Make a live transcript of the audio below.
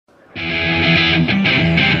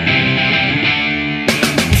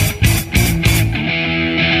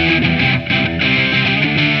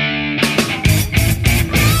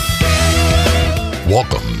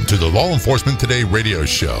Law Enforcement Today radio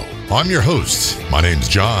show. I'm your host. My name's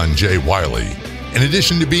John J. Wiley. In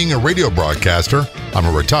addition to being a radio broadcaster, I'm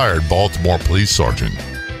a retired Baltimore police sergeant.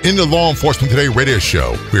 In the Law Enforcement Today radio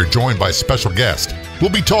show, we are joined by special guests. We'll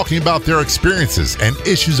be talking about their experiences and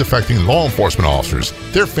issues affecting law enforcement officers,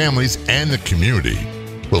 their families, and the community.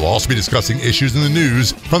 We'll also be discussing issues in the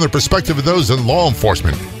news from the perspective of those in law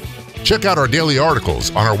enforcement. Check out our daily articles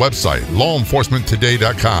on our website,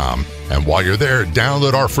 lawenforcementtoday.com. And while you're there,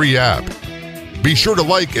 download our free app. Be sure to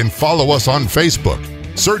like and follow us on Facebook.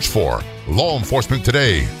 Search for Law Enforcement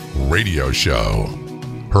Today radio show.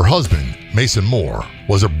 Her husband, Mason Moore,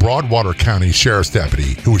 was a Broadwater County Sheriff's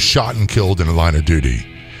deputy who was shot and killed in the line of duty.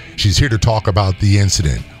 She's here to talk about the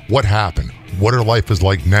incident, what happened, what her life is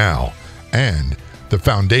like now, and the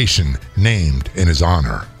foundation named in his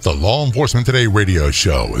honor. The Law Enforcement Today radio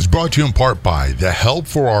show is brought to you in part by the Help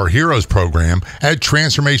for Our Heroes program at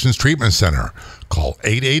Transformations Treatment Center. Call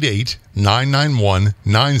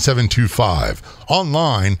 888-991-9725.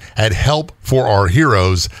 Online at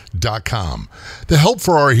helpforourheroes.com. The Help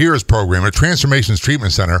for Our Heroes program at Transformations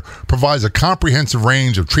Treatment Center provides a comprehensive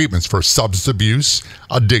range of treatments for substance abuse,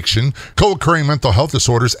 addiction, co-occurring mental health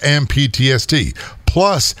disorders, and PTSD.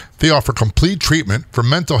 Plus, they offer complete treatment for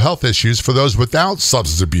mental health issues for those without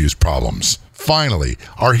substance abuse problems. Finally,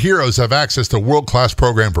 our heroes have access to a world-class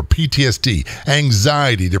program for PTSD,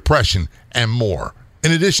 anxiety, depression, and more.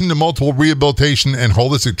 In addition to multiple rehabilitation and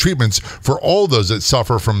holistic treatments for all those that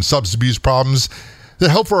suffer from substance abuse problems, the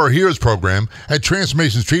Help for Our Heroes program at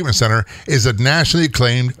Transformations Treatment Center is a nationally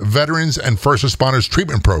acclaimed veterans and first responders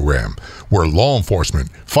treatment program where law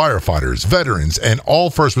enforcement, firefighters, veterans, and all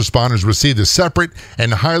first responders receive the separate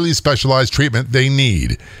and highly specialized treatment they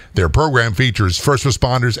need. Their program features first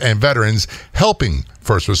responders and veterans helping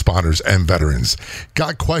first responders and veterans.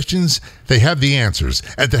 Got questions? They have the answers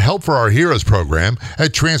at the Help for Our Heroes program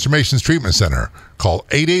at Transformations Treatment Center. Call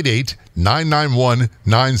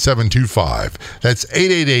 888-991-9725. That's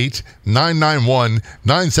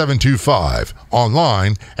 888-991-9725.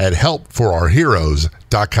 Online at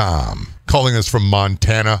helpforourheroes.com. Calling us from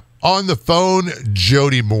Montana on the phone,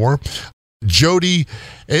 Jody Moore. Jody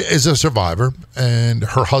is a survivor, and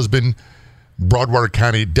her husband, Broadwater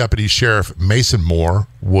County Deputy Sheriff Mason Moore,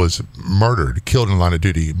 was murdered, killed in the line of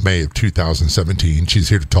duty May of 2017. She's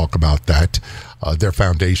here to talk about that, their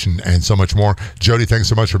foundation, and so much more. Jody, thanks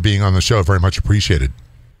so much for being on the show. Very much appreciated.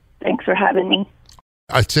 Thanks for having me.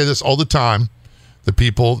 I say this all the time, the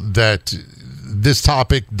people, that this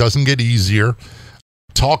topic doesn't get easier.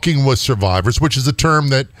 Talking with survivors, which is a term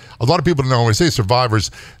that a lot of people don't know. When we say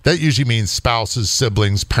survivors, that usually means spouses,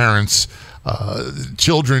 siblings, parents,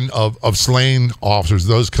 children of slain officers,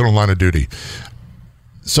 those killed in line of duty.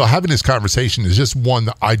 So having this conversation is just one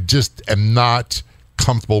that I just am not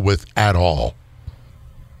comfortable with at all.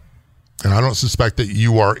 And I don't suspect that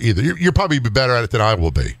you are either. You'll probably be better at it than I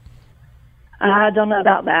will be. I don't know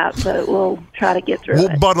about that, but we'll try to get through it.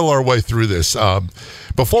 We'll muddle our way through this.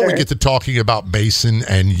 Before we get to talking about Mason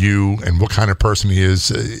and you and what kind of person he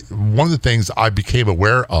is, one of the things I became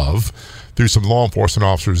aware of through some law enforcement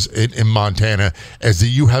officers in Montana is that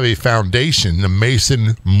you have a foundation, the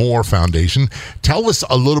Mason Moore Foundation. Tell us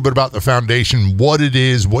a little bit about the foundation, what it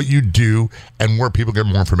is, what you do, and where people get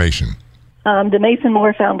more information. The Mason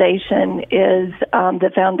Moore Foundation is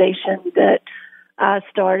the foundation that I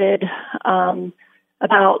started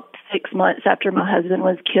about 6 months after my husband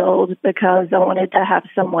was killed because I wanted to have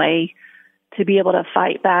some way to be able to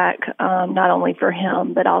fight back, not only for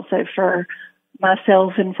him, but also for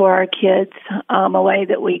myself and for our kids, a way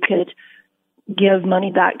that we could give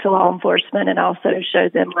money back to law enforcement and also show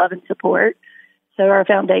them love and support. So our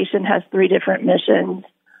foundation has 3 different missions.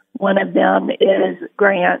 One of them is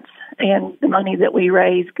grants, and the money that we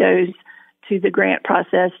raise goes to the grant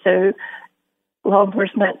process. So law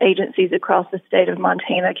enforcement agencies across the state of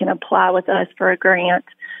Montana can apply with us for a grant,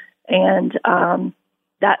 and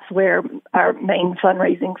that's where our main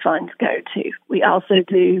fundraising funds go to. We also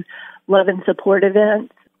do love and support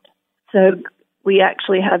events. So we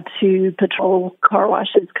actually have 2 patrol car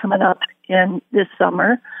washes coming up in this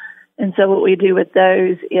summer. And so what we do with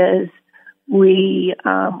those is we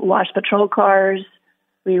wash patrol cars,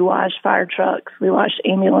 we wash fire trucks, we wash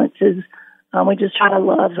ambulances. We just try to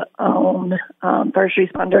love on first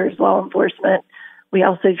responders, law enforcement. We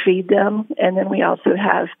also feed them, and then we also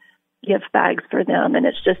have gift bags for them. And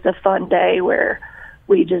it's just a fun day where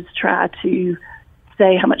we just try to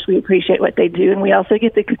say how much we appreciate what they do. And we also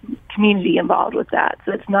get the community involved with that.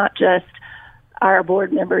 So it's not just our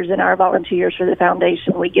board members and our volunteers for the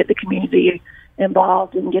foundation. We get the community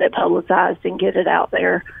involved and get it publicized and get it out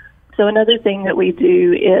there. So So another thing that we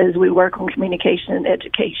do is we work on communication and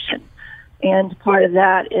education. And part of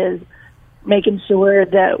that is making sure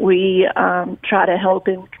that we try to help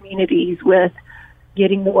in communities with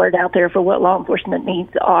getting the word out there for what law enforcement needs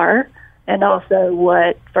are, and also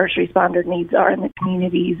what first responder needs are in the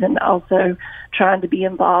communities, and also trying to be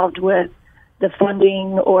involved with the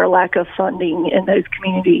funding or lack of funding in those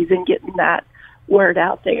communities and getting that word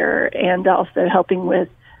out there, and also helping with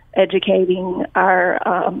educating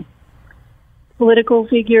our political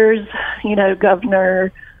figures,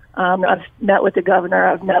 governor. I've met with the governor.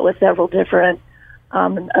 I've met with several different,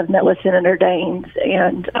 I've met with Senator Daines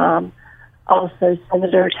and also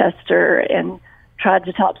Senator Tester, and tried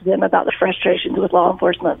to talk to them about the frustrations with law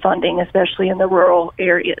enforcement funding, especially in the rural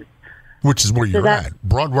areas. Which is where you're at.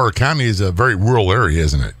 Broadwater County is a very rural area,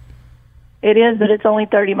 isn't it? It is, but it's only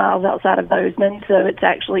 30 miles outside of Bozeman, so it's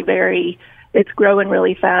actually it's growing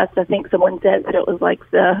really fast. I think someone said that it was like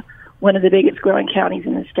one of the biggest growing counties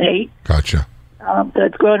in the state. Gotcha. So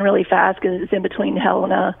it's growing really fast because it's in between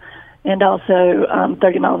Helena and also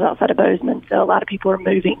 30 miles outside of Bozeman. So a lot of people are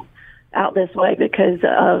moving out this way because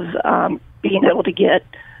of being able to get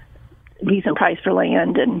a decent price for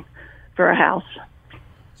land and for a house.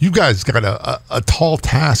 You guys got a tall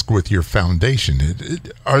task with your foundation.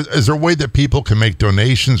 Is there a way that people can make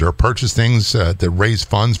donations or purchase things to raise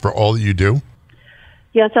funds for all that you do?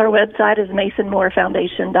 Yes, our website is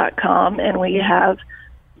masonmoorefoundation.com, and we have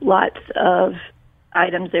lots of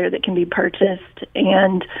items there that can be purchased.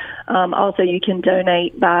 And also you can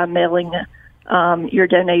donate by mailing your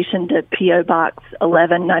donation to P.O. Box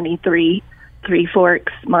 1193, Three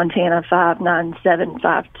Forks, Montana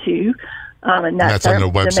 59752. And that's on the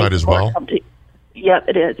website as well? Yep,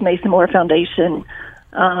 it is. Mason Moore Foundation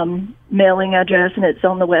mailing address, and it's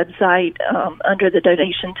on the website under the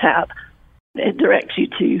donation tab. It directs you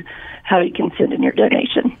to how you can send in your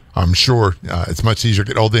donation. I'm sure it's much easier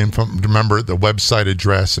to get all the info. Remember the website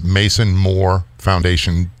address,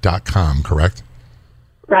 masonmoorefoundation.com, correct?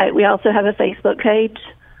 Right. We also have a Facebook page,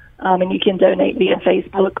 and you can donate via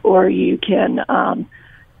Facebook, or you can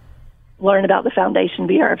learn about the foundation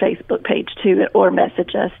via our Facebook page too, or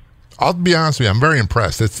message us. I'll be honest with you, I'm very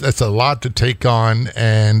impressed. That's a lot to take on,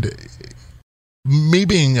 and me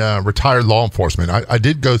being retired law enforcement, I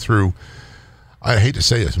did go through, I hate to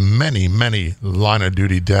say this, many line of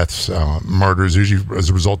duty deaths, murders, usually as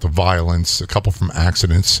a result of violence, a couple from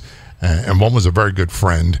accidents, and one was a very good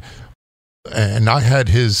friend. And I had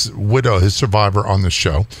his widow, his survivor, on the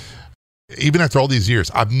show. Even after all these years,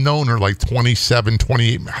 I've known her like 28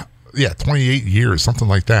 years, something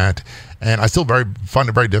like that. And I still find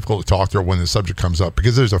it very difficult to talk to her when the subject comes up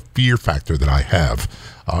because there's a fear factor that I have.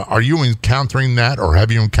 Are you encountering that, or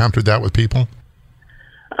have you encountered that with people?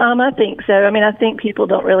 I think so. I think people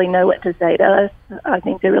don't really know what to say to us. I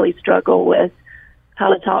think they really struggle with how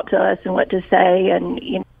to talk to us and what to say,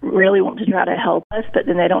 and really want to try to help us, but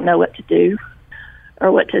then they don't know what to do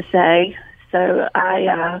or what to say. So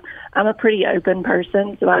I'm a pretty open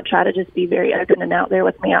person, so I try to just be very open and out there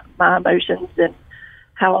with my emotions and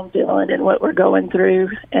how I'm feeling and what we're going through.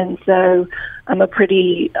 And so I'm a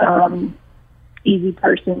pretty easy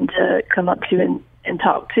person to come up to and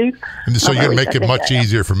talk to. And so you make it much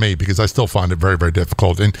easier for me because I still find it very, very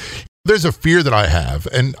difficult. And there's a fear that I have,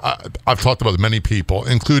 and I've talked about many people,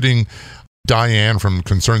 including Diane from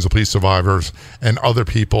Concerns of Police Survivors and other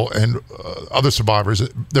people and other survivors.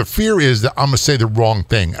 The fear is that I'm going to say the wrong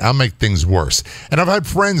thing. I'll make things worse. And I've had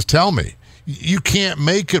friends tell me, you can't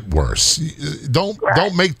make it worse. Don't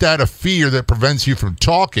make that a fear that prevents you from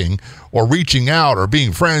talking or reaching out or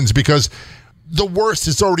being friends, because the worst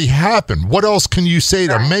has already happened. What else can you say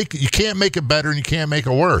to make it? You can't make it better and you can't make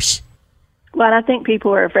it worse. Well, I think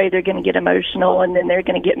people are afraid they're going to get emotional, and then they're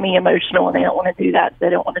going to get me emotional, and they don't want to do that. They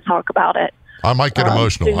don't want to talk about it. I might get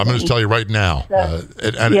emotional. I'm going to tell you right now.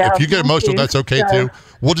 And if you get emotional, that's okay too.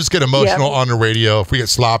 We'll just get emotional on the radio. If we get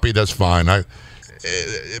sloppy, that's fine. It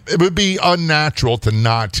would be unnatural to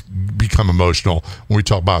not become emotional when we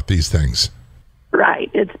talk about these things.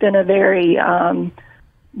 Right. It's been a very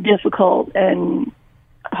difficult and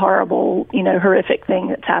horrible, horrific thing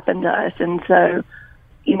that's happened to us. And so,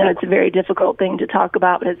 it's a very difficult thing to talk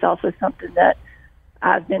about, but it's also something that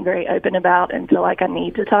I've been very open about and feel like I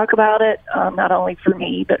need to talk about it, not only for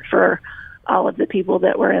me, but for all of the people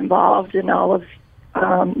that were involved and all of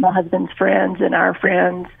my husband's friends and our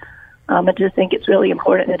friends. I just think it's really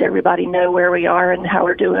important that everybody know where we are and how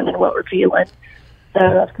we're doing and what we're feeling.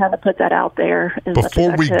 So I've kind of put that out there.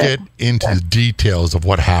 Before we get into the details of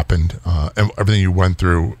what happened and everything you went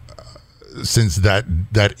through since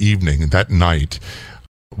that evening, that night,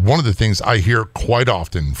 One of the things I hear quite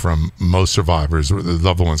often from most survivors or the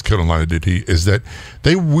loved ones killed in line of duty is that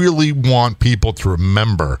they really want people to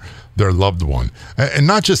remember their loved one, and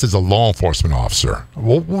not just as a law enforcement officer.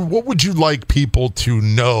 What would you like people to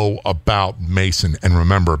know about Mason and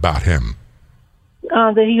remember about him?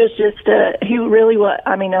 That he was just, he really was,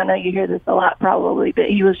 I mean, I know you hear this a lot probably, but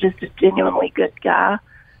he was just a genuinely good guy.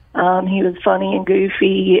 He was funny and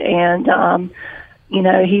goofy, and you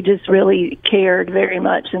know, he just really cared very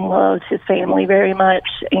much and loved his family very much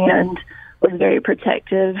and was very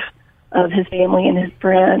protective of his family and his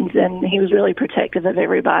friends, and he was really protective of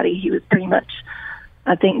everybody. He was pretty much,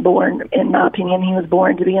 I think, born, in my opinion, he was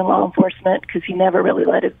born to be in law enforcement because he never really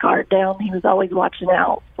let his guard down. He was always watching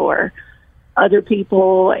out for other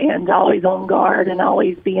people and always on guard and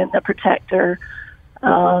always being the protector.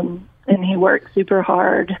 And he worked super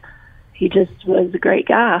hard. He just was a great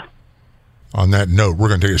guy. On that note, we're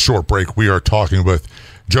going to take a short break. We are talking with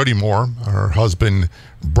Jody Moore. Her husband,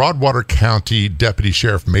 Broadwater County Deputy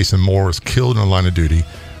Sheriff Mason Moore, was killed in the line of duty,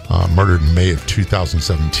 murdered in May of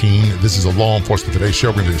 2017. This is a Law Enforcement Today show.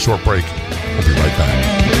 We're going to take a short break. We'll be right back.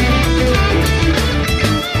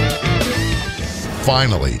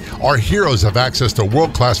 Finally, our heroes have access to a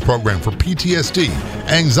world-class program for PTSD,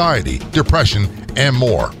 anxiety, depression, and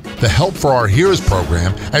more. The Help for Our Heroes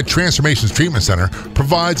program at Transformations Treatment Center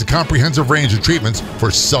provides a comprehensive range of treatments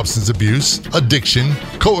for substance abuse, addiction,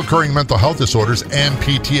 co-occurring mental health disorders, and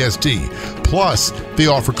PTSD. Plus, they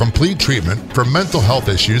offer complete treatment for mental health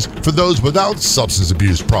issues for those without substance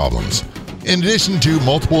abuse problems. In addition to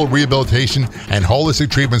multiple rehabilitation and holistic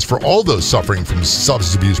treatments for all those suffering from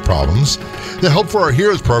substance abuse problems, the Help for Our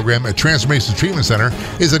Heroes program at Transformations Treatment Center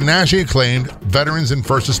is a nationally acclaimed veterans and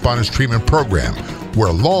first responders treatment program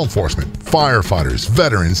where law enforcement, firefighters,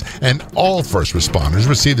 veterans, and all first responders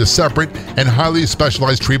receive the separate and highly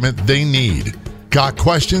specialized treatment they need. Got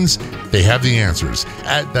questions? They have the answers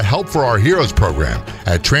at the Help for Our Heroes program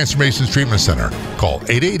at Transformations Treatment Center. Call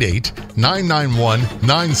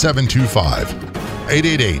 888-991-9725.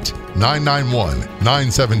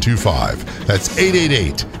 888-991-9725. That's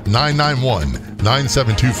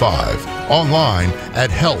 888-991-9725. Online at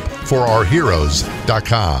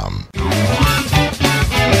helpforourheroes.com.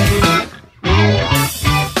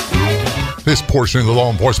 This portion of the Law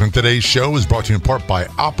Enforcement Today show is brought to you in part by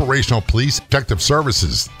Operational Police Protective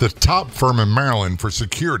Services, the top firm in Maryland for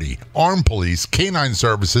security, armed police, canine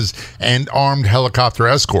services, and armed helicopter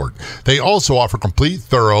escort. They also offer complete,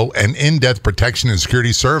 thorough, and in-depth protection and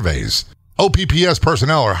security surveys. OPPS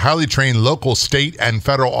personnel are highly trained local, state, and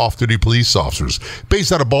federal off-duty police officers.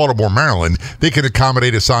 Based out of Baltimore, Maryland, they can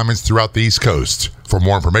accommodate assignments throughout the East Coast. For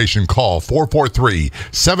more information, call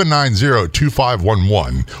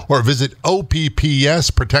 443-790-2511 or visit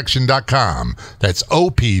OPPSprotection.com. That's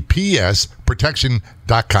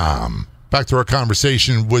OPPSprotection.com. Back to our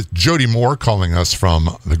conversation with Jody Moore, calling us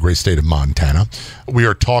from the great state of Montana. We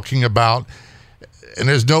are talking about, and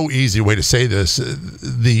there's no easy way to say this,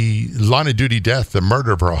 the line of duty death, the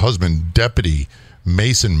murder of her husband, Deputy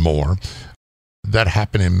Mason Moore. That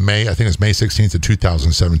happened in May, I think it's May 16th of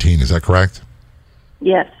 2017. Is that correct?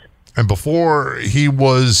 Yes. And before he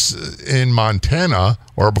was in Montana,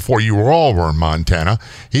 or before you all were in Montana,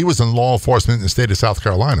 he was in law enforcement in the state of South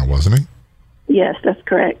Carolina, wasn't he? Yes, that's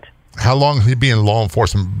correct. How long did he be in law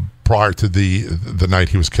enforcement prior to the night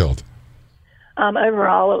he was killed?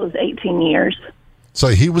 Overall, it was 18 years. So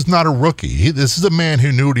he was not a rookie. This is a man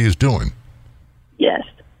who knew what he was doing. Yes.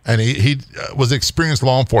 And he was an experienced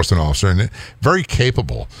law enforcement officer and very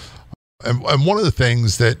capable. And one of the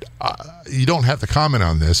things that you don't have to comment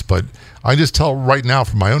on this, but I just tell right now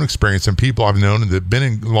from my own experience and people I've known that have been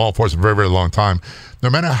in law enforcement for a very, very long time,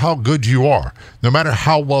 no matter how good you are, no matter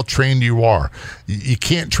how well trained you are, you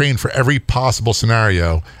can't train for every possible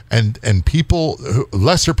scenario. And people,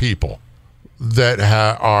 lesser people that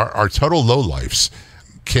are total lowlifes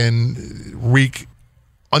can wreak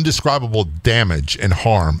undescribable damage and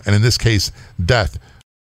harm, and in this case, death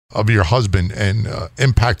of your husband, and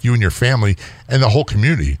impact you and your family and the whole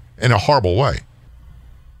community in a horrible way.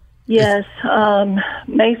 Yes.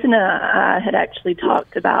 Mason and I had actually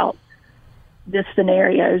talked about this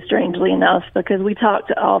scenario, strangely enough, because we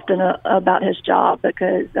talked often about his job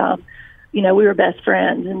because, we were best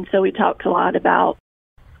friends. And so we talked a lot about,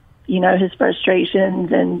 his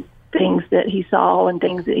frustrations and things that he saw and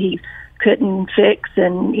things that he couldn't fix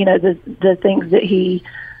and, the things that he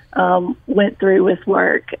went through with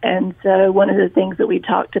work. And so one of the things that we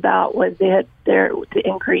talked about was the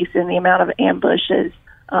increase in the amount of ambushes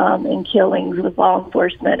and killings with law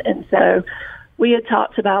enforcement. And so we had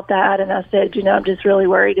talked about that, and I said, I'm just really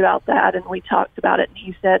worried about that. And we talked about it, and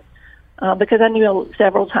he said, because I knew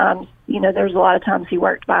several times, there was a lot of times he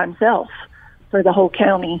worked by himself for the whole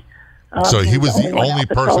county. So he was the only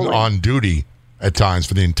person on duty at times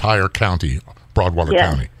for the entire county, Broadwater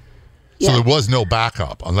County. So there was no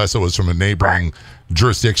backup unless it was from a neighboring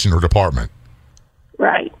jurisdiction or department.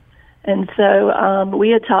 Right. And so we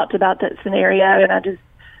had talked about that scenario, and I just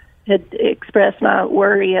had expressed my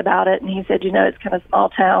worry about it. And he said, it's kind of small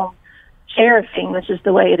town sheriffing. That's just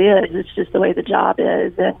the way it is. It's just the way the job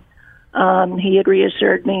is. And he had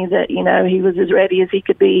reassured me that, he was as ready as he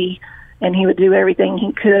could be, and he would do everything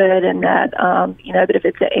he could, and that, but if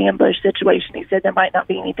it's an ambush situation, he said there might not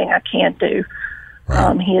be anything I can do.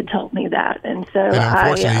 Right. He had told me that. And so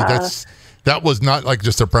unfortunately, that was not like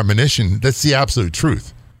just a premonition. That's the absolute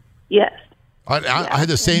truth. Yes. I had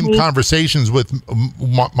the same conversations with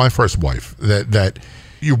my first wife, that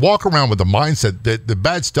you walk around with the mindset that the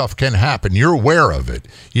bad stuff can happen. You're aware of it.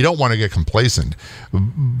 You don't want to get complacent,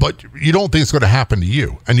 but you don't think it's going to happen to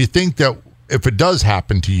you. And you think that if it does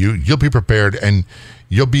happen to you, you'll be prepared and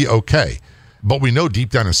you'll be okay. But we know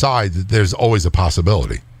deep down inside that there's always a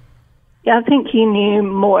possibility. Yeah, I think he knew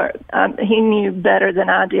more. He knew better than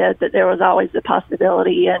I did that there was always a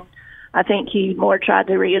possibility. And I think he more tried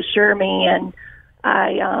to reassure me. And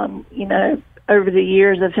I, over the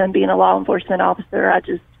years of him being a law enforcement officer, I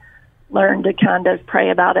just learned to kind of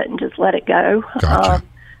pray about it and just let it go. Gotcha.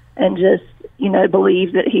 And just,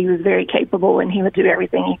 believe that he was very capable and he would do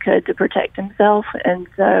everything he could to protect himself. And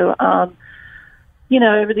so,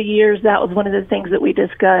 over the years, that was one of the things that we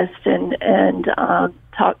discussed and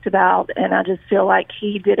talked about. And I just feel like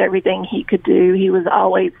he did everything he could do. He was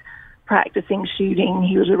always practicing shooting.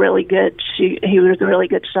 He was a really good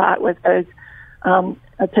shot with both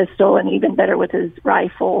a pistol and even better with his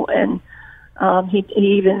rifle. And he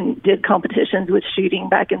even did competitions with shooting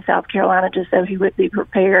back in South Carolina just so he would be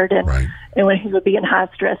prepared. And right. And when he would be in high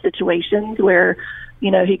stress situations where,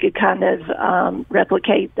 he could kind of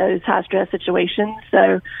replicate those high stress situations.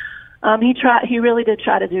 So he really did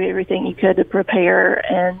try to do everything he could to prepare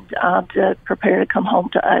and to come home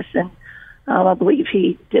to us. And I believe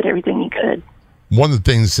he did everything he could. One of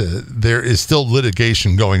the things, there is still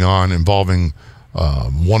litigation going on involving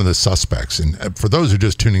one of the suspects. And for those who are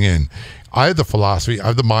just tuning in, I have the philosophy, I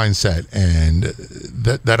have the mindset, and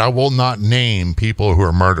that I will not name people who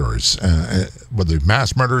are murderers, whether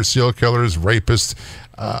mass murderers, serial killers, rapists.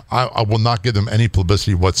 I will not give them any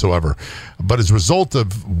publicity whatsoever. But as a result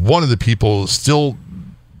of one of the people still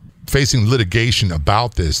facing litigation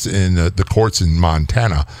about this in the courts in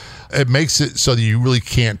Montana, it makes it so that you really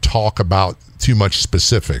can't talk about too much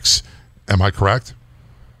specifics. Am I correct?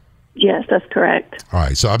 Yes, that's correct. All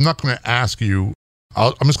right, so I'm not going to ask you.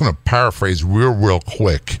 I'm just going to paraphrase real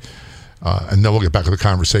quick, and then we'll get back to the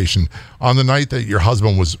conversation. On the night that your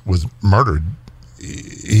husband was murdered,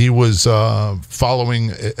 he was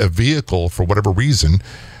following a vehicle for whatever reason.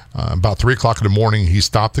 About 3 o'clock in the morning, he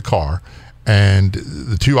stopped the car, and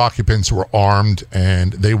the two occupants were armed,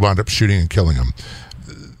 and they wound up shooting and killing him.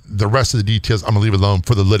 The rest of the details, I'm going to leave alone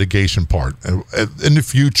for the litigation part. In the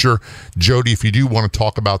future, Jody, if you do want to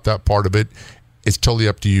talk about that part of it, it's totally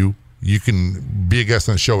up to you. You can be a guest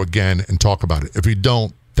on the show again and talk about it. If you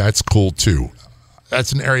don't, that's cool too.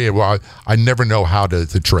 That's an area where I never know how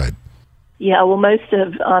to tread. Yeah, well, most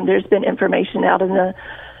of there's been information out in the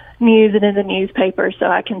news and in the newspaper, so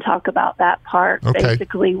I can talk about that part. Okay.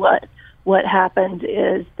 Basically, what happened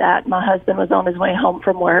is that my husband was on his way home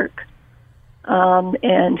from work,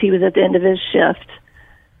 and he was at the end of his shift,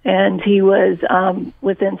 and he was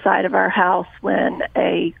within sight of our house when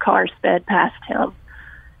a car sped past him.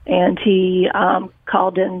 And he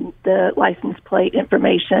called in the license plate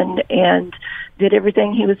information and did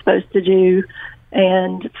everything he was supposed to do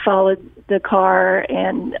and followed the car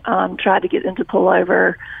and tried to get them to pull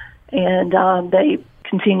over. And they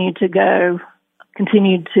continued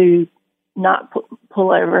to not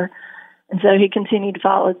pull over. And so he continued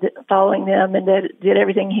following them and did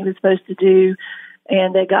everything he was supposed to do.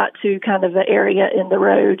 And they got to kind of an area in the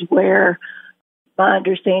road where my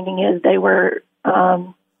understanding is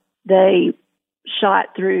they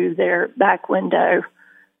shot through their back window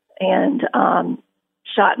and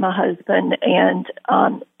shot my husband, and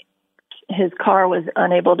his car was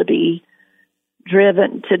unable to be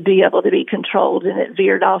driven to be able to be controlled, and it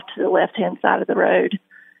veered off to the left-hand side of the road.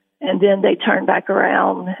 And then they turned back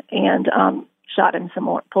around and shot him some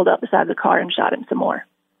more, pulled up beside the car and shot him some more.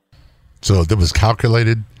 So it was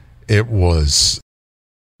calculated. It was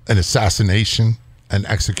an assassination, an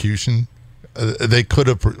execution. They could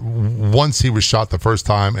have, once he was shot the first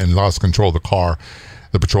time and lost control of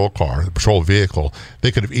the patrol vehicle,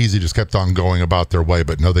 they could have easily just kept on going about their way,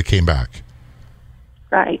 but no, they came back.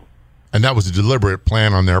 Right. And that was a deliberate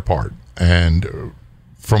plan on their part. And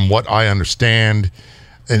from what I understand,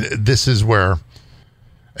 and this is where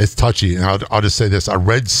it's touchy, and I'll just say this. I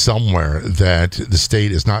read somewhere that the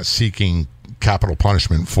state is not seeking capital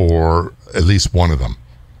punishment for at least one of them.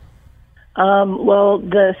 Well,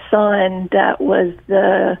 the son that was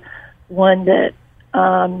the one that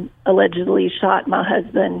allegedly shot my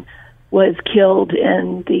husband was killed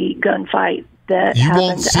in the gunfight that you happened. You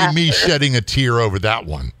won't see me shedding a tear over that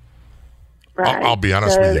one. Right. I'll be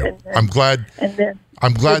honest with you. Then, I'm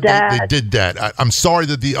glad they did that. I'm sorry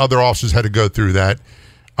that the other officers had to go through that.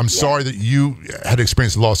 I'm sorry that you had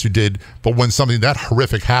experienced the loss you did, but when something that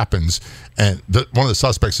horrific happens and one of the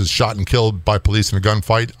suspects is shot and killed by police in a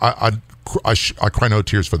gunfight, I cry no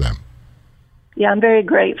tears for them. Yeah, I'm very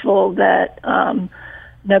grateful that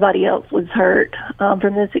nobody else was hurt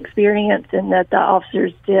from this experience, and that the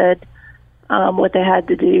officers did what they had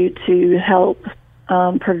to do to help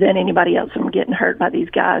prevent anybody else from getting hurt by these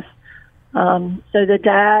guys. So the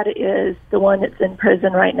dad is the one that's in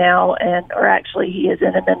prison right now, or actually he is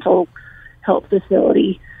in a mental health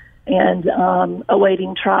facility and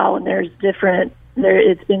awaiting trial. And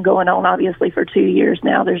it's been going on obviously for 2 years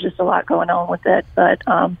now. There's just a lot going on with it, but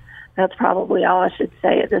that's probably all I should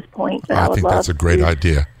say at this point. I think that's a great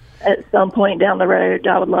idea. At some point down the road,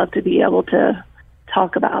 I would love to be able to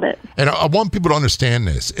talk about it. And I want people to understand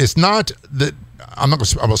this. It's not that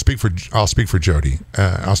I'll speak for Jody.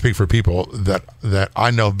 I'll speak for people that I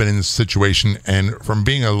know have been in this situation, and from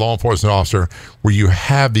being a law enforcement officer where you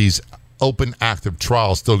have these open, active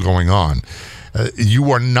trials still going on, you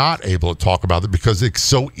are not able to talk about it because it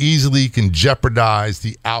so easily can jeopardize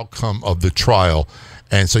the outcome of the trial.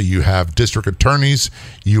 And so you have district attorneys,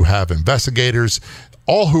 you have investigators,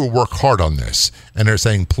 all who work hard on this, and they're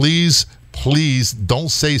saying, please don't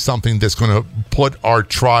say something that's going to put our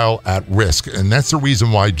trial at risk. And that's the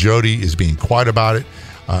reason why Jody is being quiet about it.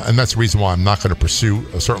 And that's the reason why I'm not going to pursue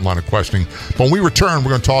a certain line of questioning. But when we return,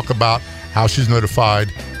 we're going to talk about how she's notified,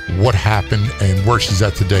 what happened, and where she's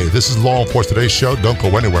at today. This is Law Enforcement Today's show. Don't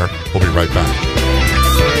go anywhere. We'll be right back.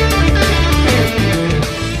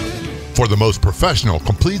 For the most professional,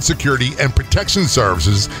 complete security and protection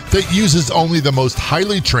services that uses only the most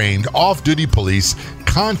highly trained off-duty police,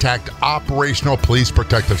 contact Operational Police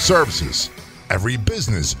Protective Services. Every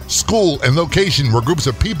business, school, and location where groups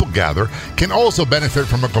of people gather can also benefit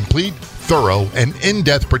from a complete, thorough, and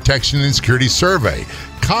in-depth protection and security survey.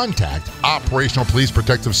 Contact Operational Police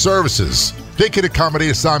Protective Services. They can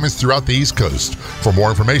accommodate assignments throughout the East Coast. For more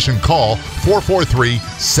information, call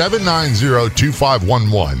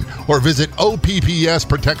 443-790-2511 or visit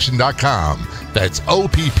OPPSprotection.com. That's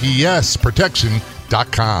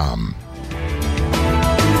OPPSprotection.com.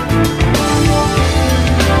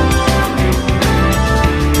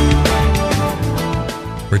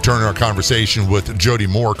 Returning our conversation with Jody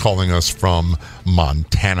Moore, calling us from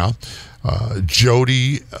Montana.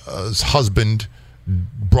 Jody's husband,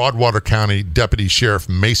 Broadwater County Deputy Sheriff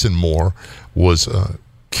Mason Moore, was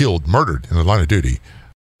murdered in the line of duty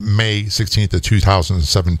May 16th of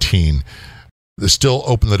 2017. There's still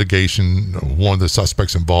open litigation. One of the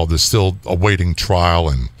suspects involved is still awaiting trial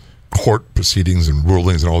and court proceedings and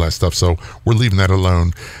rulings and all that stuff, so we're leaving that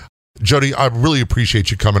alone. Jody, I really appreciate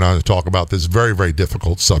you coming on to talk about this very, very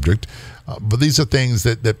difficult subject, but these are things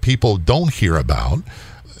that people don't hear about.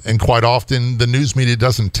 And quite often, the news media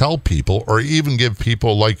doesn't tell people or even give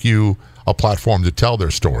people like you a platform to tell their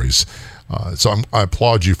stories. So I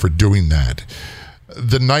applaud you for doing that.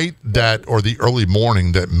 The night or the early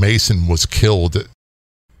morning that Mason was killed,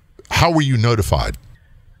 how were you notified?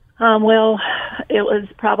 Well, it was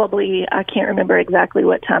probably, I can't remember exactly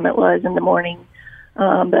what time it was in the morning,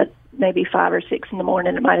 but maybe 5 or 6 in the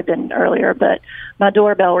morning. It might have been earlier, but my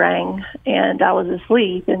doorbell rang and I was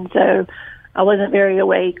asleep. And so I wasn't very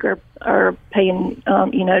awake or paying,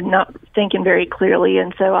 not thinking very clearly.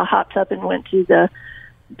 And so I hopped up and went to the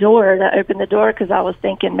door to open the door because I was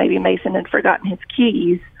thinking maybe Mason had forgotten his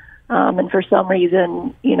keys. And for some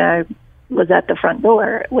reason, was at the front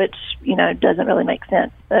door, which, doesn't really make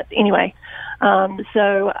sense. But anyway,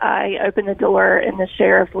 so I opened the door and the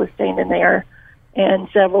sheriff was standing there and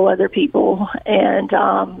several other people. And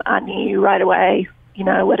I knew right away,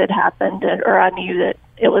 what had happened, or I knew that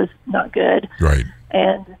it was not good. Right.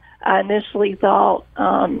 And I initially thought,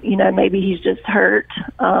 maybe he's just hurt.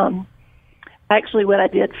 Actually, what I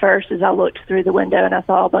did first is I looked through the window and I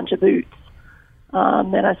saw a bunch of boots.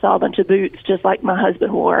 And I saw a bunch of boots just like my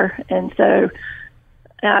husband wore. And so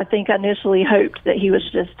I think I initially hoped that he was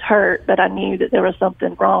just hurt, but I knew that there was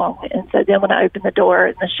something wrong. And so then when I opened the door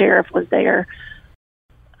and the sheriff was there,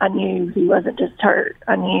 I knew he wasn't just hurt.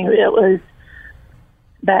 I knew it was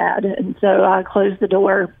bad. And so I closed the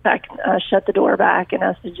door back, shut the door back, and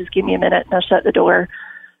I said, just give me a minute. And I shut the door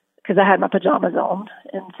because I had my pajamas on.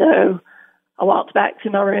 And so I walked back to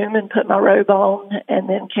my room and put my robe on, and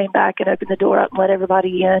then came back and opened the door up and let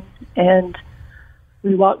everybody in. And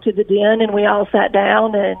we walked to the den, and we all sat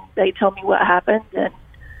down, and they told me what happened. And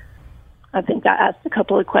I think I asked a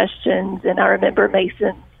couple of questions, and I remember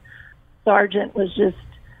Mason's sergeant was just,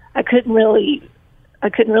 I couldn't really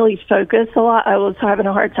focus a lot. I was having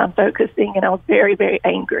a hard time focusing, and I was very, very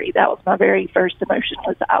angry. That was my very first emotion,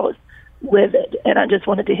 was I was livid, and I just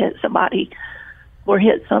wanted to hit somebody or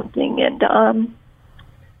hit something. And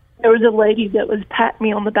there was a lady that was patting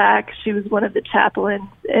me on the back. She was one of the chaplains,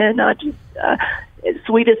 and I just,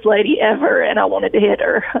 sweetest lady ever, and I wanted to hit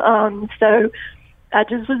her. So I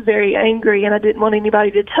just was very angry, and I didn't want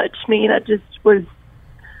anybody to touch me, and I just was,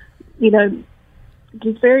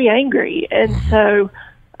 just very angry. And so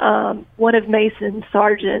one of Mason's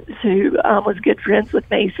sergeants, who was good friends with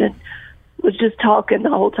Mason, was just talking the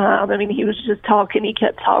whole time. I mean, he was just talking. He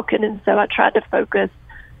kept talking, and so I tried to focus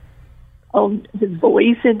on his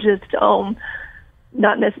voice and just on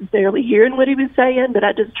not necessarily hearing what he was saying, but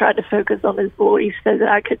I just tried to focus on his voice so that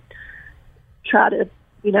I could try to,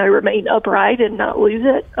 remain upright and not lose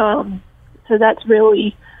it. So that's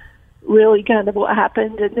really, really kind of what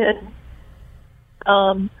happened. And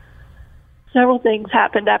then several things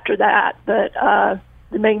happened after that, but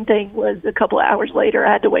the main thing was a couple of hours later,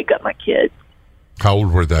 I had to wake up my kids. How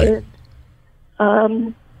old were they?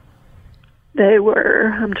 And, they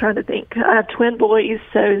were, I'm trying to think, I have twin boys,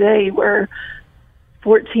 so they were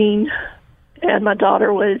 14, and my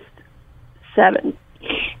daughter was 7.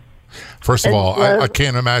 First of all, I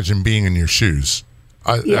can't imagine being in your shoes.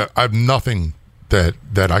 I have nothing that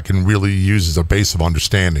I can really use as a base of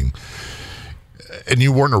understanding. And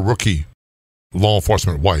you weren't a rookie law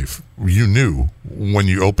enforcement wife. You knew when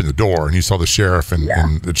you opened the door and you saw the sheriff and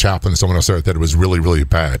the chaplain and someone else there that it was really, really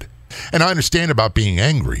bad. And I understand about being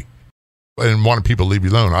angry and wanting people to leave you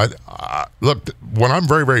alone. I look, when I'm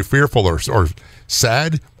very, very fearful or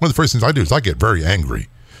sad, one of the first things I do is I get very angry.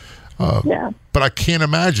 But I can't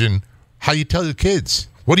imagine how you tell your kids.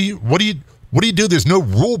 What do you do? There's no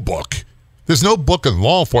rule book. There's no book in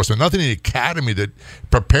law enforcement, nothing in the academy that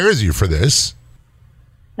prepares you for this.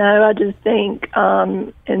 No, I just think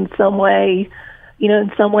in some way,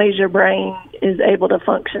 in some ways your brain is able to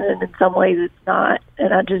function, and in some ways it's not.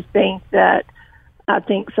 And I just think that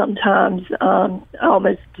sometimes I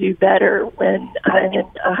almost do better when I'm in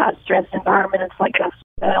a high-stress environment. It's like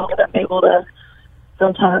I'm able to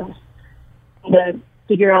sometimes,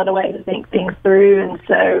 figure out a way to think things through. And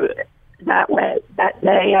so that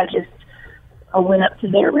day, I went up to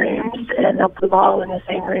their rooms, and I put them all in the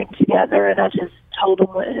same room together, and I just told them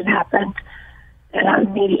what had happened. And I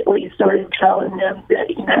immediately started telling them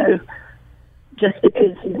that, just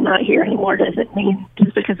because he's not here anymore doesn't mean,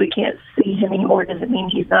 just because we can't see him anymore doesn't mean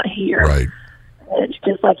he's not here. Right. And it's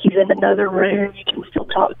just like he's in another room. You can still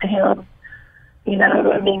talk to him.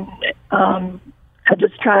 I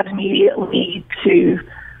just tried immediately to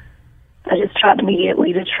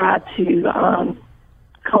try to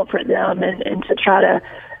comfort them and to try to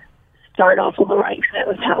start off on the right foot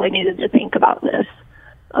with how they needed to think about this.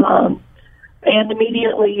 And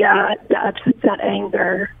immediately I took that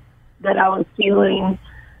anger that I was feeling,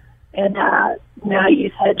 and now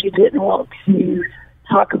you said you didn't want to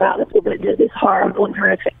talk about the people that did this horrible and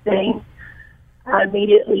horrific thing. I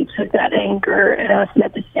immediately took that anger and I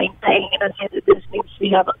said the same thing, and I said that this needs to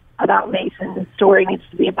be about Mason. The story needs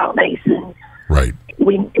to be about Mason. Right.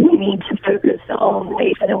 We need to focus on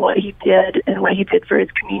Mason and what he did for his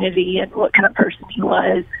community and what kind of person he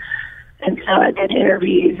was. And so I did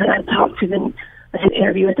interviews, and I talked to them. I did an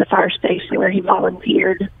interview at the fire station where he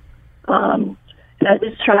volunteered. And I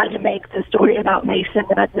just tried to make the story about Mason,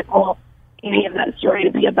 and I didn't want any of that story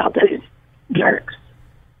to be about those jerks.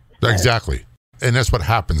 Exactly. And that's what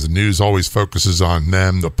happens. The news always focuses on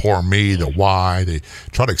them, the poor me, the why. They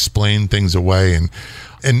try to explain things away.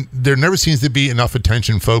 And there never seems to be enough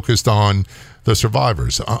attention focused on the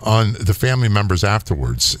survivors, on the family members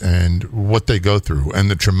afterwards and what they go through and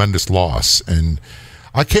the tremendous loss. And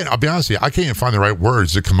I'll be honest with you, I can't even find the right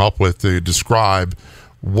words to come up with to describe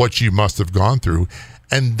what you must have gone through.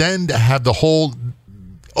 And then to have the whole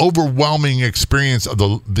overwhelming experience of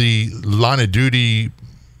the line of duty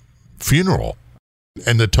funeral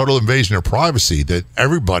and the total invasion of privacy that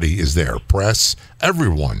everybody is there, press,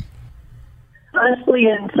 everyone. Honestly,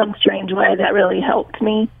 in some strange way, that really helped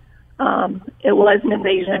me. It was an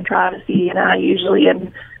invasion of privacy, and I usually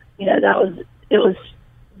am, it was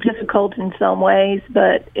difficult in some ways,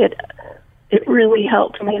 but it really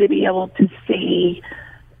helped me to be able to see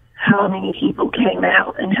how many people came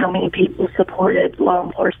out and how many people supported law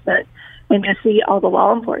enforcement, and to see all the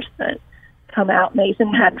law enforcement come out.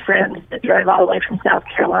 Mason had friends that drove all the way from South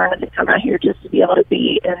Carolina to come out here just to be able to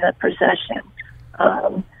be in the procession.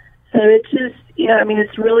 So it's just,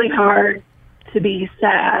 it's really hard to be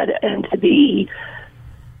sad and to be,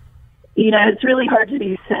 it's really hard to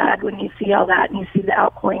be sad when you see all that and you see the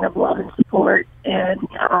outpouring of love and support. And,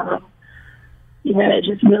 it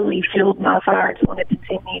just really fueled my fire to want to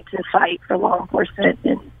continue to fight for law enforcement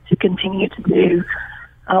and to continue to do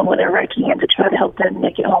whatever I can to try to help them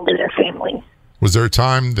make it home to their families. Was there a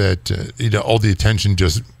time that, all the attention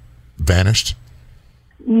just vanished?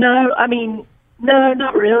 No,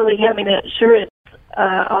 not really.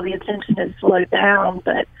 All the attention has slowed down,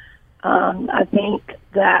 but I think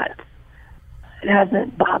that it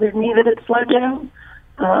hasn't bothered me that it's slowed down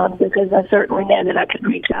because I certainly know that I could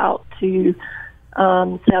reach out to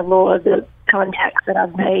several of the contacts that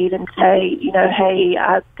I've made and say, hey,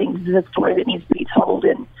 I think this is a story that needs to be told,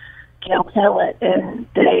 and can I tell it? And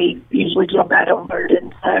they usually jump right on board.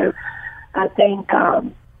 And so I think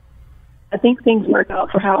things work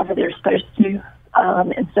out for however they're supposed to.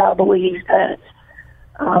 And so I believe that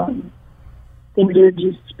things are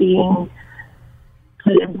just being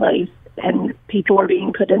put in place, and people are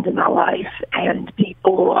being put into my life, and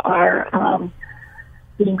people are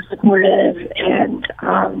being supportive and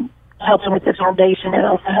helping with the foundation and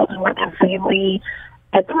also helping with their family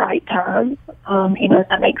at the right time. If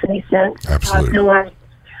that makes any sense. Absolutely.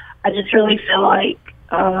 I just really feel like,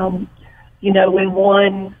 when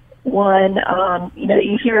one,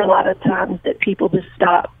 you hear a lot of times that people just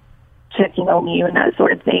stop checking on you and that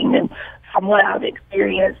sort of thing. And from what I've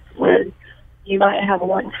experienced was you might have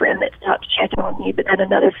one friend that stops checking on you, but then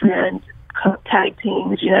another friend tag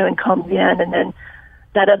teams, and comes in, and then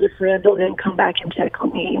that other friend will then come back and check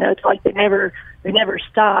on you. It's like they never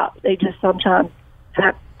stop. They just sometimes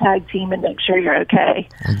tag team and make sure you're okay.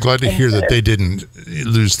 I'm glad to hear that they didn't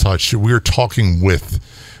lose touch. We were talking with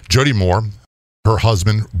Jody Moore, her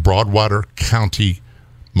husband, Broadwater County,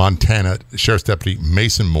 Montana Sheriff's Deputy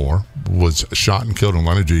Mason Moore was shot and killed in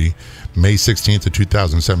line of duty May 16th of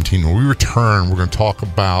 2017. When we return, we're going to talk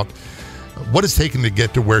about what it's taken to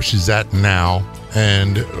get to where she's at now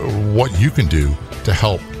and what you can do to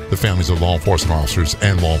help the families of law enforcement officers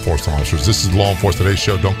and law enforcement officers. This is Law Enforcement Today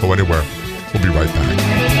Show. Don't go anywhere. We'll be right back.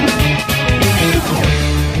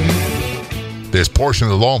 This portion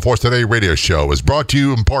of the Law Enforcement Today radio show is brought to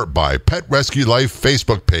you in part by Pet Rescue Life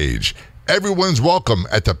Facebook page. Everyone's welcome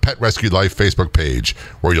at the Pet Rescue Life Facebook page,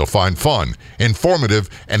 where you'll find fun,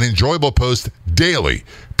 informative, and enjoyable posts daily.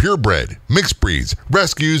 Purebred, mixed breeds,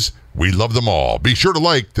 rescues, we love them all. Be sure to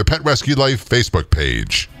like the Pet Rescue Life Facebook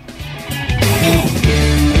page.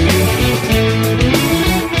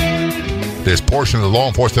 This portion of the Law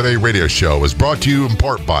Enforcement Today radio show is brought to you in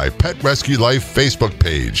part by Pet Rescue Life Facebook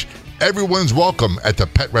page. Everyone's welcome at the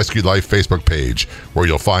Pet Rescue Life Facebook page, where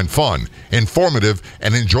you'll find fun, informative,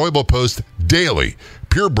 and enjoyable posts daily.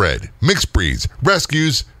 Purebred, mixed breeds,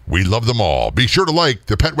 rescues, we love them all. Be sure to like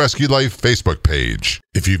the Pet Rescue Life Facebook page.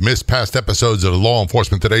 If you've missed past episodes of the Law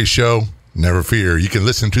Enforcement Today show, never fear. You can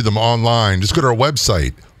listen to them online. Just go to our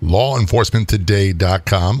website,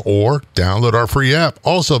 lawenforcementtoday.com, or download our free app,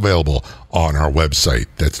 also available on our website.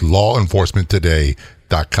 That's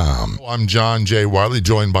lawenforcementtoday.com. I'm John J. Wiley,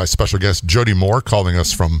 joined by special guest Jody Moore, calling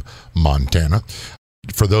us from Montana.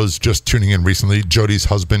 For those just tuning in recently, Jody's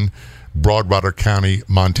husband, Broadwater County,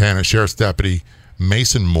 Montana Sheriff's Deputy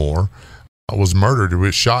Mason Moore, was murdered. He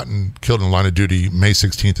was shot and killed in line of duty May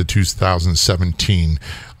 16th of 2017.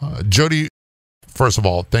 Jody, first of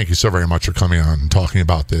all, thank you so very much for coming on and talking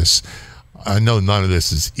about this. I know none of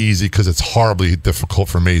this is easy because it's horribly difficult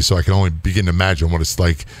for me, so I can only begin to imagine what it's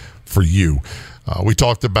like for you. We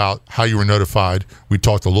talked about how you were notified. We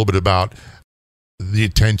talked a little bit about the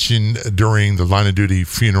attention during the line of duty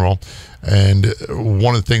funeral. And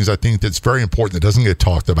one of the things I think that's very important that doesn't get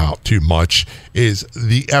talked about too much is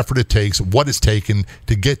the effort it takes, what it's taken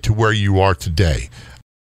to get to where you are today.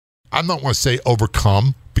 I'm not want to say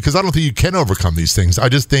overcome, because I don't think you can overcome these things. I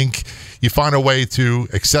just think you find a way to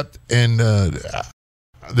accept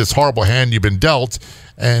this horrible hand you've been dealt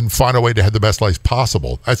and find a way to have the best life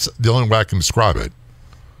possible. That's the only way I can describe it.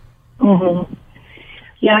 Mm-hmm.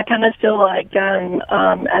 Yeah, I kind of feel like I'm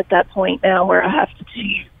at that point now where I have to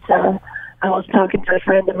choose. I was talking to a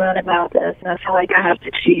friend of mine about this, and I feel like I have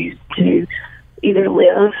to choose to either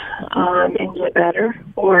live and get better,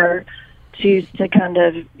 or choose to kind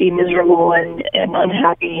of be miserable and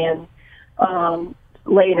unhappy and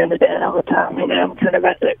laying in the bed all the time. I'm kind of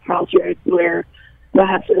at that crossroads where I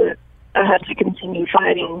have to I have to continue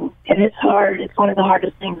fighting, and it's hard. It's one of the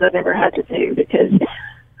hardest things I've ever had to do because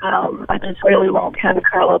I just really won't kind of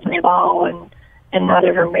curl up in a ball and not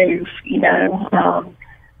ever move,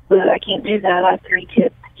 but I can't do that. I have 3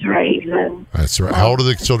 kids to raise. And that's right. How old are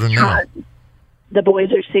the children now? The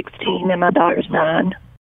boys are 16 and my daughter's 9.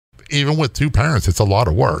 Even with 2 parents, it's a lot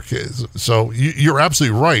of work. So you're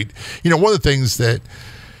absolutely right. One of the things that,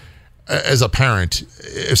 as a parent,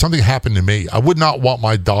 if something happened to me, I would not want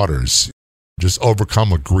my daughters just overcome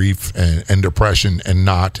with grief and depression and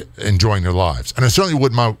not enjoying their lives. And I certainly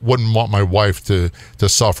wouldn't want my wife to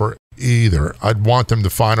suffer either. I'd want them to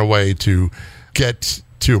find a way to get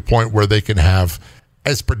to a point where they can have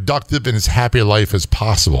as productive and as happy a life as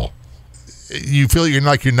possible. You feel you're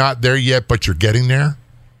not there yet, but you're getting there?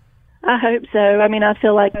 I hope so. I mean, I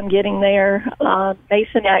feel like I'm getting there.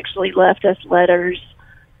 Mason actually left us letters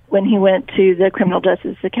when he went to the Criminal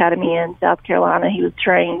Justice Academy in South Carolina. He was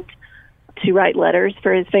trained to write letters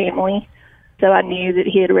for his family. So I knew that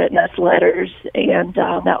he had written us letters, and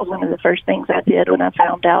that was one of the first things I did when I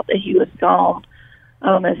found out that he was gone,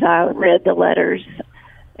 as I read the letters.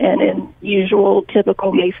 And in usual,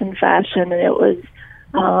 typical Mason fashion, it was,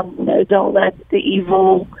 don't let the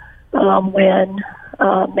evil win.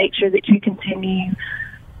 Make sure that you continue,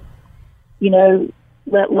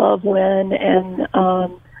 let love win, and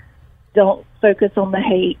don't focus on the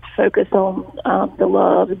hate. Focus on the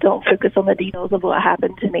love. Don't focus on the details of what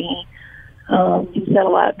happened to me. He said a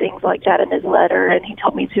lot of things like that in his letter, and he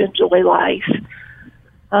taught me to enjoy life.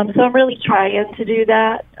 So I'm really trying to do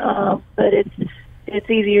that, but it's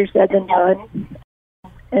easier said than done.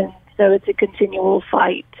 And so it's a continual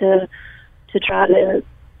fight to try to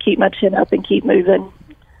keep my chin up and keep moving.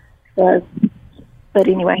 So, but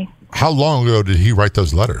anyway. How long ago did he write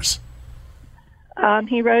those letters?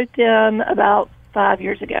 He wrote them about 5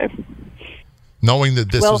 years ago. Knowing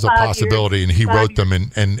that this was a possibility, and he wrote them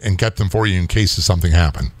and kept them for you in case something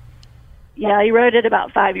happened. Yeah, he wrote it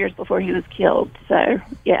about 5 years before he was killed. So,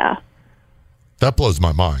 yeah. That blows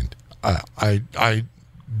my mind. I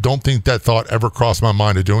don't think that thought ever crossed my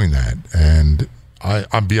mind of doing that. And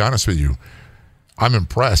I'll be honest with you, I'm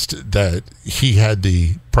impressed that he had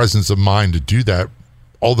the presence of mind to do that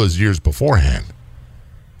all those years beforehand.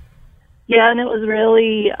 Yeah, and it was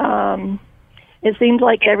really, it seemed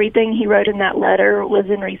like everything he wrote in that letter was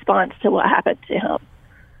in response to what happened to him.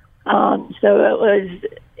 So it was,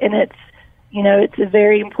 and it's a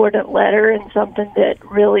very important letter and something that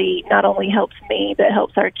really not only helps me, but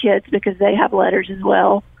helps our kids because they have letters as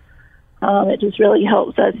well. It just really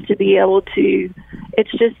helps us to be able to,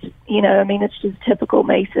 it's just, it's just typical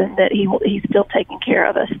Mason that he's still taking care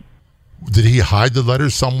of us. Did he hide the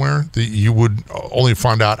letters somewhere that you would only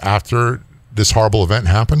find out after this horrible event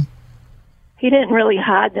happened? He didn't really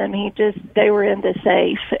hide them. They were in the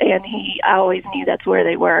safe, and I always knew that's where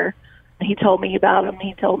they were. He told me about them.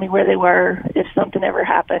 He told me where they were if something ever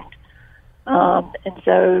happened. And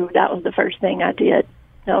so that was the first thing I did.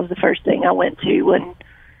 That was the first thing I went to when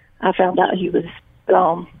I found out he was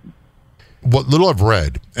gone. What little I've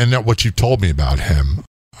read and what you told me about him,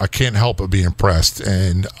 I can't help but be impressed.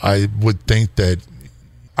 And I would think that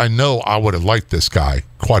I know I would have liked this guy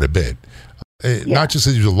quite a bit. Yeah. Not just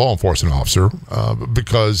because he was a law enforcement officer, but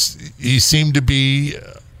because he seemed to be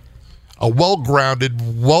a well-grounded,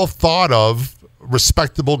 well-thought-of,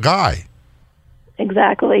 respectable guy.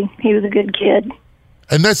 Exactly. He was a good kid.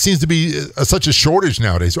 And that seems to be such a shortage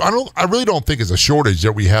nowadays. I really don't think it's a shortage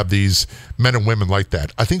that we have these men and women like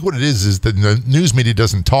that. I think what it is that the news media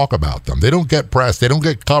doesn't talk about them. They don't get press. They don't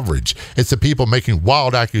get coverage. It's the people making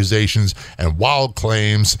wild accusations and wild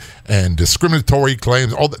claims and discriminatory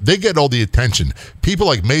claims. They get all the attention. People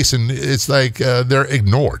like Mason, it's like they're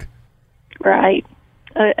ignored. Right.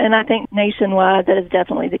 And I think nationwide that is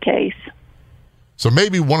definitely the case. So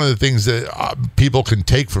maybe one of the things that people can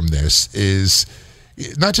take from this is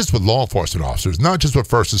not just with law enforcement officers, not just with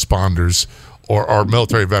first responders or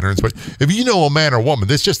military veterans, but if you know a man or woman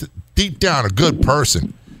that's just deep down a good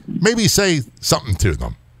person, maybe say something to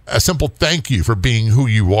them. A simple thank you for being who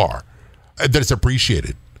you are, that it's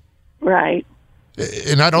appreciated. Right.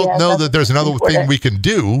 And I don't know that there's another thing we can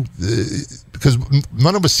do because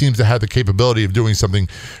none of us seems to have the capability of doing something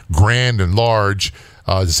grand and large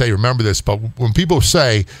to say, remember this. But when people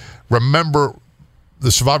say, remember,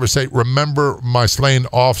 the survivors say, remember my slain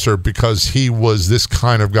officer because he was this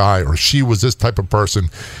kind of guy or she was this type of person.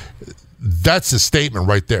 That's a statement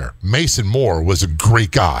right there. Mason Moore was a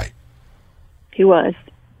great guy. He was.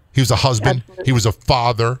 He was a husband. Absolutely. He was a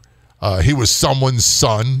father. He was someone's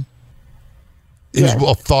son. He was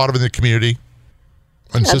well thought of in the community.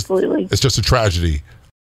 And Absolutely. It's just a tragedy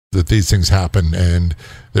that these things happen, and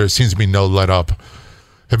there seems to be no let up.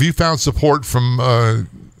 Have you found support from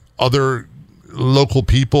other local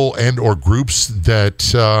people and or groups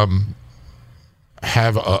that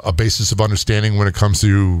have a basis of understanding when it comes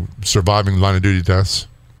to surviving line of duty deaths?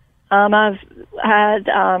 I've had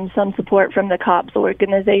some support from the COPS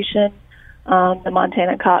organization, the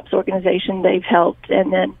Montana COPS organization. They've helped,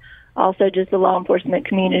 and then also just the law enforcement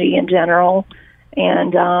community in general,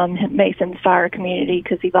 and Mason's fire community,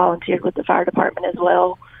 because he volunteered with the fire department as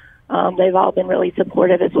well. They've all been really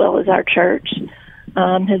supportive, as well as our church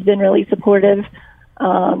has been really supportive.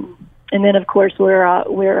 And then, of course,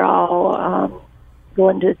 we're all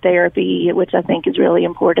going to therapy, which I think is really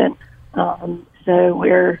important.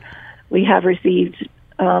 So we have received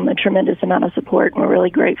a tremendous amount of support, and we're really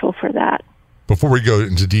grateful for that. Before we go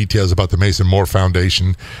into details about the Mason Moore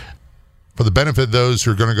Foundation, for the benefit of those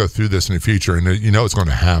who are going to go through this in the future, and you know it's going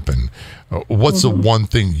to happen, what's the one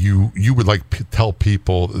thing you would like to tell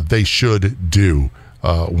people they should do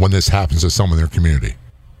when this happens to someone in their community?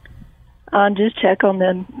 Just check on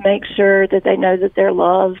them. Make sure that they know that they're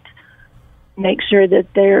loved. Make sure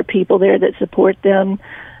that there are people there that support them,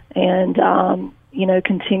 and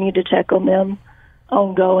continue to check on them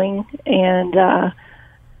ongoing, and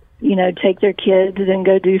take their kids and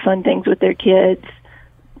go do fun things with their kids.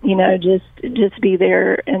 Just be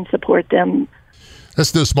there and support them.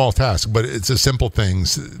 That's no small task, but it's the simple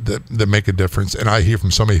things that make a difference. And I hear from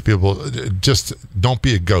so many people, just don't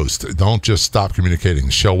be a ghost. Don't just stop communicating.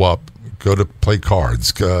 Show up. Go to play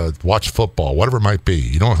cards. Watch football. Whatever it might be.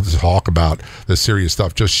 You don't have to talk about the serious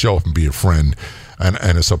stuff. Just show up and be a friend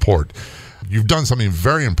and a support. You've done something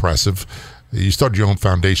very impressive. You started your own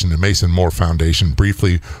foundation, the Mason Moore Foundation.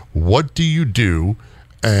 Briefly, what do you do,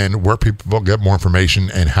 and where people get more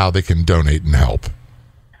information and how they can donate and help?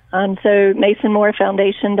 So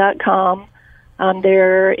MasonMooreFoundation.com.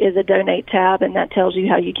 There is a donate tab, and that tells you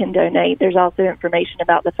how you can donate. There's also information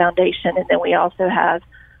about the foundation, and then we also have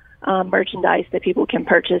merchandise that people can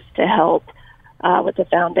purchase to help with the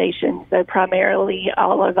foundation. So primarily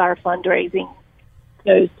all of our fundraising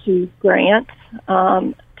goes to grants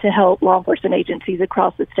to help law enforcement agencies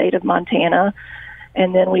across the state of Montana.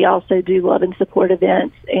 And then we also do love and support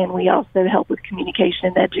events, and we also help with communication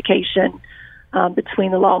and education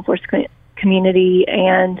between the law enforcement community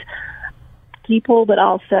and people, but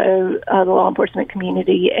also the law enforcement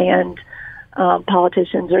community and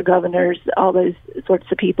politicians or governors, all those sorts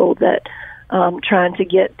of people that trying to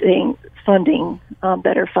get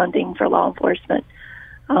better funding for law enforcement.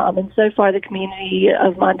 And so far, the community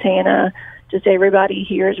of Montana, just everybody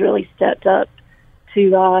here has really stepped up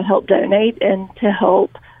to help donate and to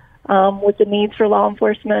help with the needs for law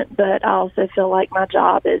enforcement. But I also feel like my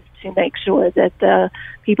job is to make sure that the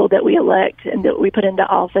people that we elect and that we put into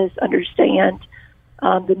office understand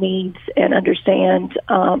the needs and understand,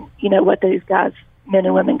 what those guys, men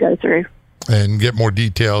and women, go through. And get more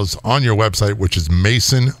details on your website, which is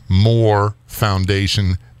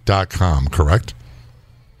MasonMooreFoundation.com, correct?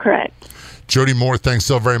 Correct. Jody Moore, thanks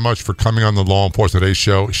so very much for coming on the Law Enforcement Today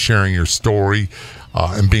show, sharing your story,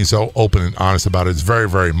 and being so open and honest about it. It's very,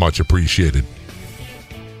 very much appreciated.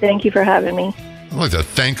 Thank you for having me. I'd like to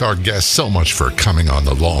thank our guests so much for coming on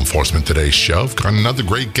the Law Enforcement Today show. I've got another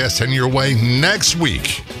great guest heading your way next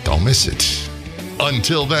week. Don't miss it.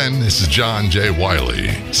 Until then, this is John J. Wiley.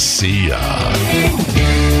 See ya.